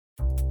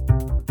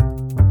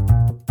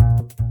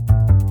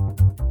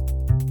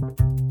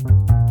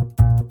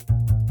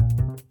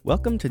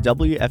Welcome to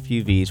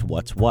WFUV's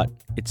What's What.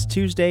 It's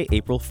Tuesday,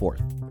 April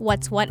 4th.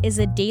 What's What is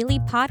a daily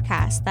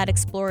podcast that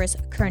explores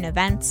current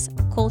events,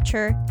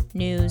 culture,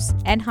 news,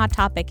 and hot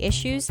topic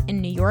issues in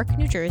New York,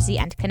 New Jersey,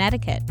 and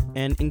Connecticut.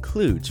 And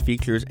includes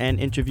features and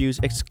interviews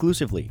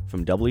exclusively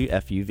from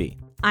WFUV.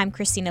 I'm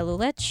Christina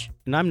Lulich.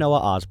 And I'm Noah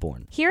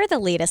Osborne. Here are the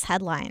latest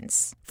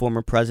headlines.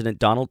 Former President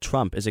Donald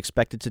Trump is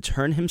expected to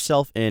turn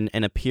himself in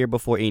and appear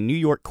before a New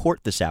York court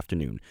this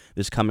afternoon,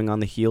 this coming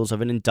on the heels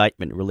of an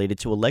indictment related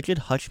to alleged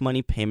hush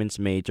money payments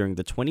made during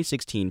the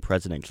 2016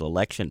 presidential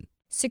election.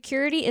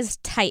 Security is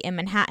tight in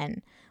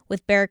Manhattan,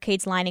 with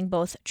barricades lining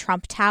both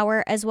Trump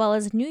Tower as well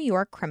as New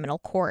York Criminal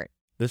Court.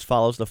 This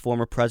follows the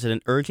former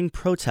president urging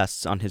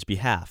protests on his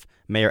behalf.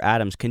 Mayor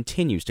Adams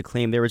continues to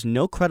claim there is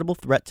no credible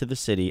threat to the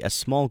city as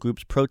small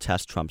groups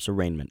protest Trump's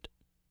arraignment.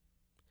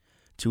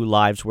 2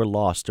 lives were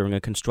lost during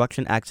a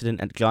construction accident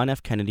at John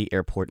F. Kennedy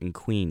Airport in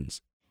Queens.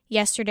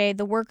 Yesterday,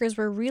 the workers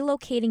were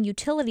relocating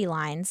utility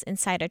lines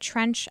inside a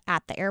trench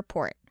at the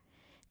airport.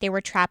 They were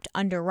trapped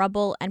under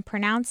rubble and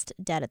pronounced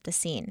dead at the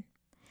scene.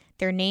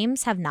 Their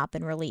names have not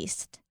been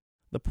released.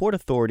 The Port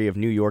Authority of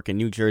New York and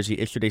New Jersey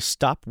issued a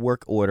stop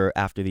work order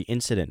after the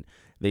incident.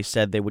 They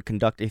said they would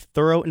conduct a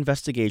thorough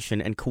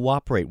investigation and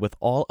cooperate with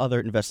all other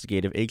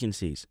investigative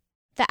agencies.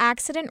 The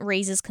accident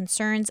raises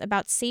concerns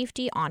about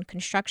safety on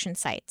construction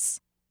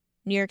sites.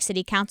 New York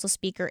City Council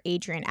Speaker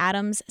Adrian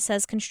Adams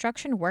says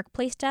construction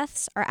workplace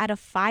deaths are at a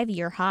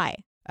 5-year high.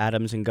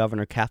 Adams and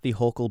Governor Kathy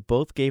Hochul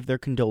both gave their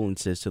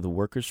condolences to the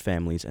workers'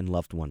 families and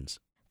loved ones.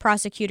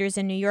 Prosecutors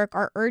in New York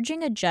are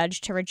urging a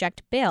judge to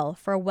reject bail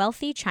for a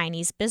wealthy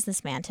Chinese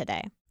businessman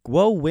today.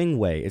 Guo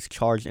Wingwei is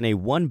charged in a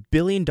 $1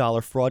 billion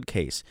fraud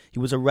case. He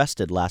was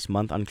arrested last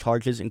month on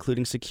charges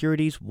including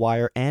securities,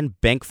 wire,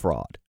 and bank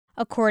fraud.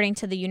 According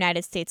to the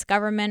United States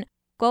government,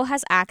 Guo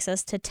has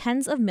access to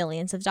tens of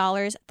millions of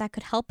dollars that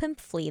could help him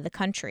flee the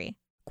country.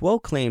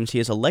 Guo claims he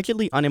is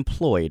allegedly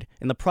unemployed,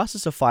 in the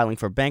process of filing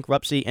for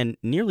bankruptcy, and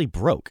nearly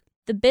broke.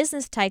 The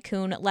business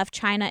tycoon left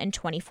China in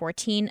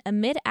 2014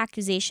 amid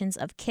accusations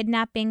of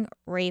kidnapping,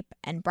 rape,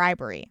 and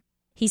bribery.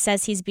 He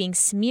says he's being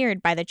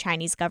smeared by the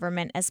Chinese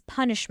government as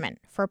punishment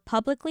for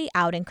publicly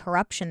outing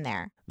corruption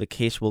there. The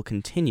case will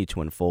continue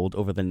to unfold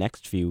over the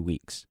next few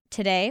weeks.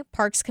 Today,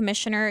 Parks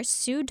Commissioner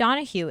Sue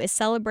Donahue is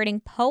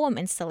celebrating poem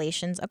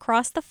installations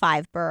across the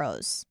 5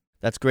 boroughs.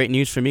 That's great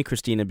news for me,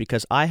 Christina,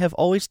 because I have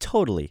always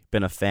totally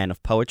been a fan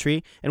of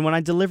poetry, and when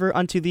I deliver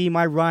unto thee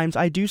my rhymes,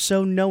 I do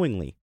so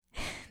knowingly.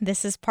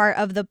 This is part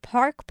of the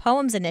Park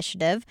Poems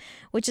Initiative,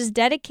 which is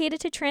dedicated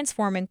to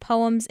transforming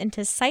poems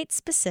into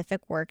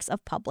site-specific works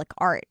of public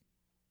art.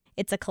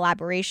 It's a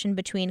collaboration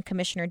between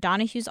Commissioner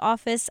Donahue's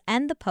office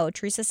and the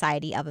Poetry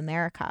Society of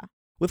America.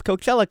 With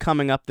Coachella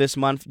coming up this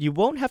month, you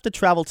won't have to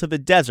travel to the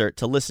desert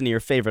to listen to your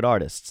favorite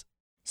artists.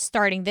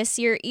 Starting this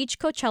year, each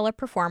Coachella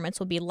performance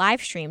will be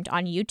live-streamed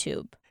on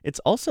YouTube. It's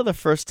also the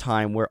first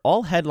time where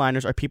all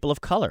headliners are people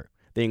of color.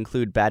 They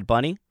include Bad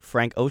Bunny,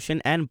 Frank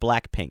Ocean, and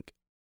Blackpink.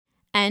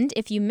 And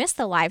if you miss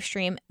the live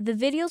stream, the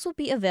videos will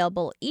be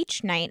available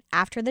each night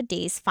after the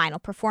day's final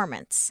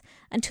performance,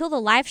 until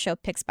the live show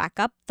picks back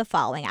up the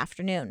following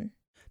afternoon.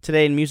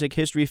 Today in music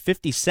history,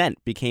 50 Cent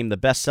became the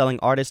best-selling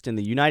artist in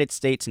the United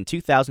States in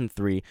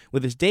 2003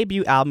 with his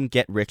debut album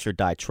Get Rich or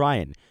Die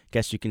Tryin'.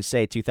 Guess you can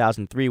say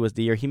 2003 was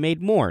the year he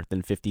made more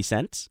than 50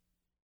 cents.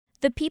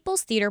 The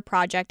People's Theater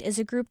Project is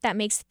a group that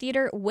makes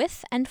theater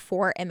with and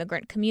for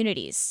immigrant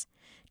communities.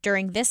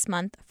 During this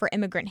month, for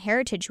Immigrant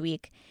Heritage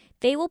Week,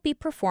 they will be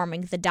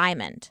performing The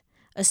Diamond,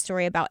 a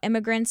story about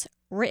immigrants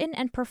written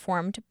and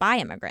performed by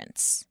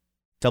immigrants.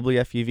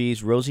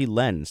 WFUV's Rosie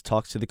Lenz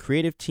talks to the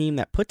creative team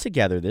that put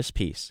together this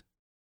piece.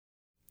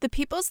 The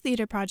People's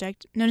Theater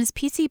Project, known as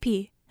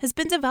PTP, has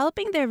been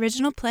developing the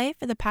original play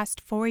for the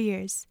past 4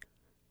 years.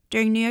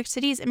 During New York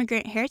City's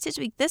Immigrant Heritage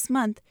Week this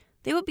month,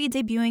 they will be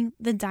debuting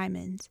The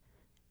Diamond.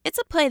 It's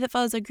a play that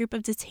follows a group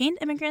of detained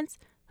immigrants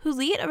who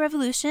lead a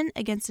revolution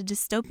against a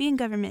dystopian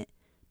government,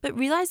 but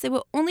realize they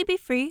will only be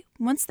free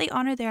once they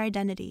honor their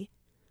identity.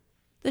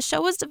 The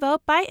show was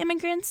developed by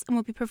immigrants and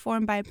will be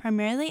performed by a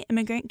primarily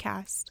immigrant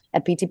cast.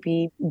 At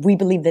PTP, we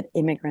believe that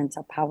immigrants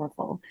are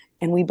powerful,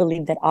 and we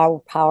believe that our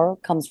power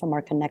comes from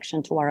our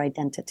connection to our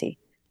identity.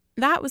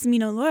 That was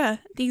Mina Laura,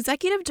 the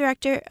executive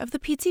director of the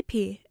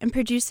PTP and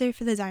producer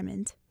for The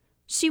Diamond.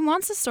 She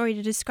wants the story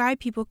to describe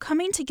people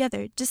coming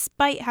together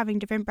despite having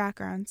different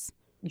backgrounds.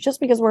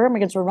 Just because we're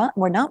immigrants,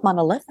 we're not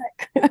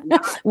monolithic.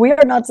 We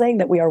are not saying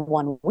that we are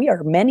one. We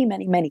are many,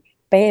 many, many.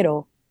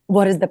 Pero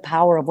what is the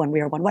power of when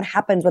we are one? What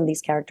happens when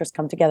these characters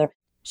come together?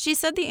 She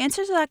said the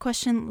answer to that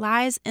question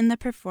lies in the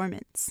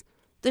performance.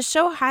 The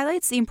show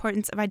highlights the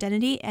importance of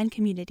identity and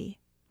community.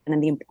 And then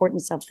the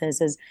importance of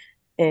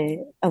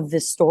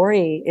this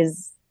story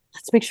is,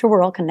 let's make sure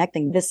we're all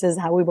connecting. This is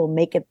how we will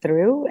make it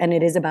through. And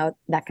it is about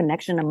that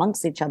connection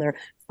amongst each other,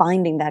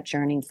 finding that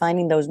journey,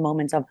 finding those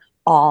moments of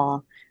awe,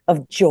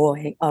 of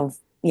joy, of,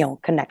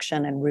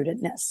 connection and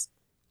rootedness.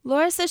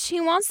 Laura says she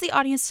wants the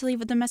audience to leave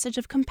with a message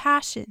of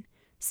compassion,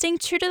 staying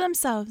true to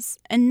themselves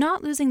and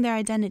not losing their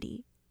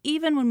identity,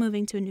 even when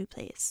moving to a new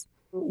place.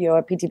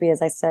 At PTP,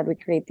 as I said, we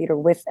create theater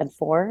with and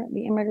for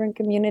the immigrant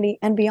community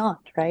and beyond,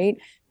 right?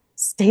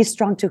 Stay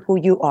strong to who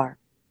you are.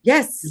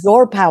 Yes.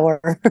 Your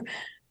power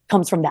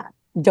comes from that.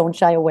 Don't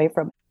shy away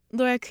from it.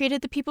 Laura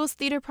created the People's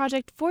Theater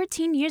Project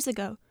 14 years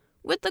ago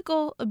with the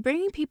goal of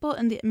bringing people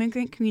in the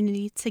immigrant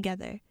community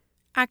together.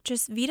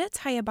 Actress Vida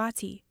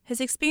Tayabati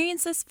has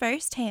experienced this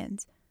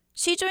firsthand.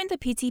 She joined the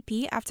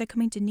PTP after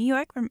coming to New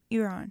York from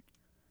Iran.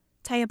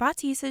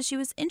 Tayabati says she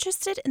was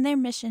interested in their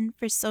mission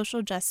for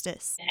social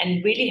justice.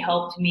 And really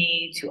helped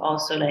me to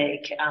also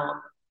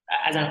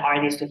as an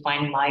artist to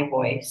find my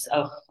voice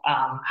of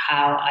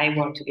how I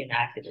want to be an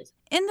activist.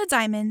 In The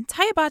Diamond,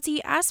 Tayabati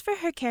asked for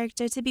her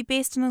character to be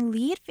based on a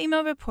lead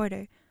female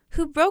reporter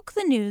who broke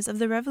the news of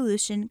the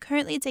revolution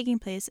currently taking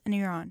place in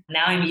Iran.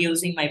 Now I'm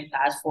using my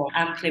platform,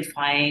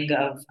 amplifying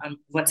of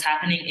what's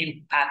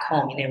happening back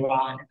home in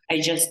Iran.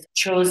 I just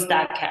chose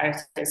that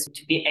character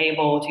to be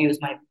able to use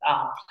my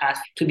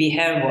platform to be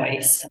her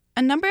voice.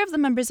 A number of the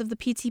members of the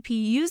PTP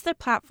use their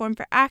platform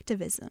for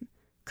activism.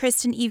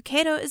 Kristen Eve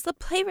Cato is the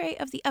playwright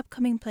of the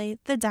upcoming play,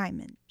 The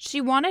Diamond. She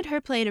wanted her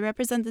play to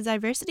represent the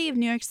diversity of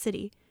New York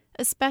City,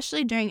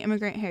 especially during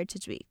Immigrant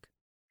Heritage Week.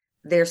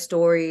 Their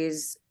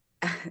stories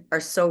are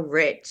so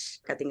rich.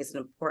 I think it's an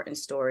important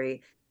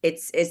story.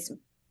 It's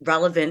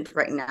relevant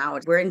right now.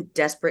 We're in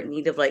desperate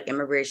need of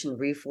immigration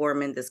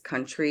reform in this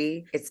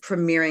country. It's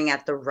premiering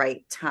at the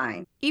right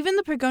time. Even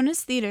the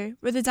Pergones Theater,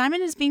 where The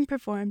Diamond is being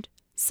performed,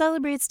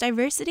 celebrates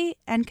diversity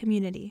and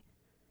community.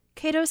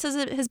 Cato says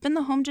it has been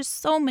the home to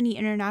so many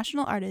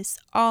international artists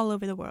all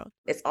over the world.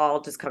 It's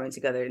all just coming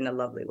together in a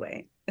lovely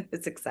way.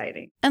 It's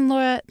exciting. And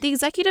Laura, the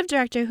executive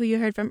director who you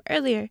heard from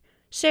earlier,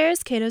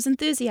 shares Cato's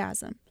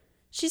enthusiasm.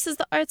 She says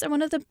the arts are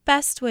one of the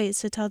best ways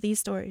to tell these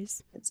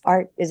stories.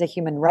 Art is a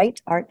human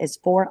right. Art is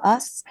for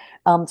us.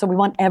 So we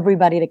want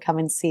everybody to come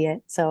and see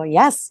it. So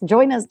yes,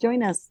 join us.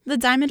 The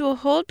Diamond will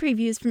hold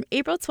previews from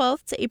April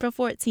 12th to April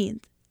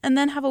 14th, and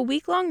then have a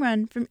week-long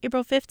run from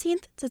April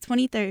 15th to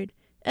 23rd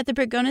at the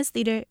Pergones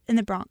Theater in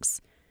the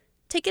Bronx.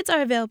 Tickets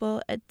are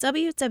available at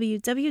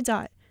www.ptp.nyc.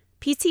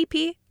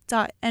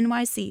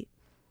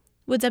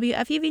 With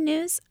WFUV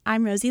News,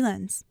 I'm Rosie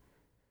Lenz.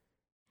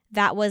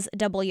 That was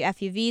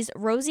WFUV's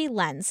Rosie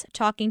Lenz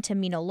talking to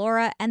Mina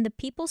Laura and the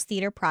People's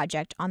Theater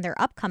Project on their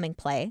upcoming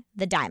play,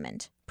 The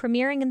Diamond,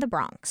 premiering in the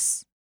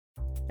Bronx.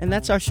 And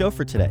that's our show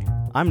for today.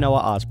 I'm Noah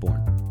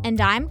Osborne. And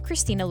I'm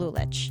Christina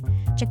Lulich.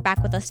 Check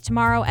back with us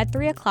tomorrow at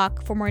 3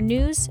 o'clock for more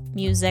news,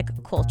 music,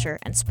 culture,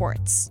 and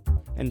sports.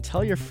 And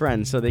tell your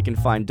friends so they can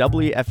find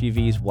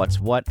WFUV's What's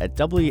What at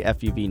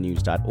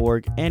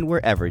WFUVnews.org and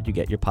wherever you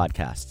get your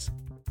podcasts.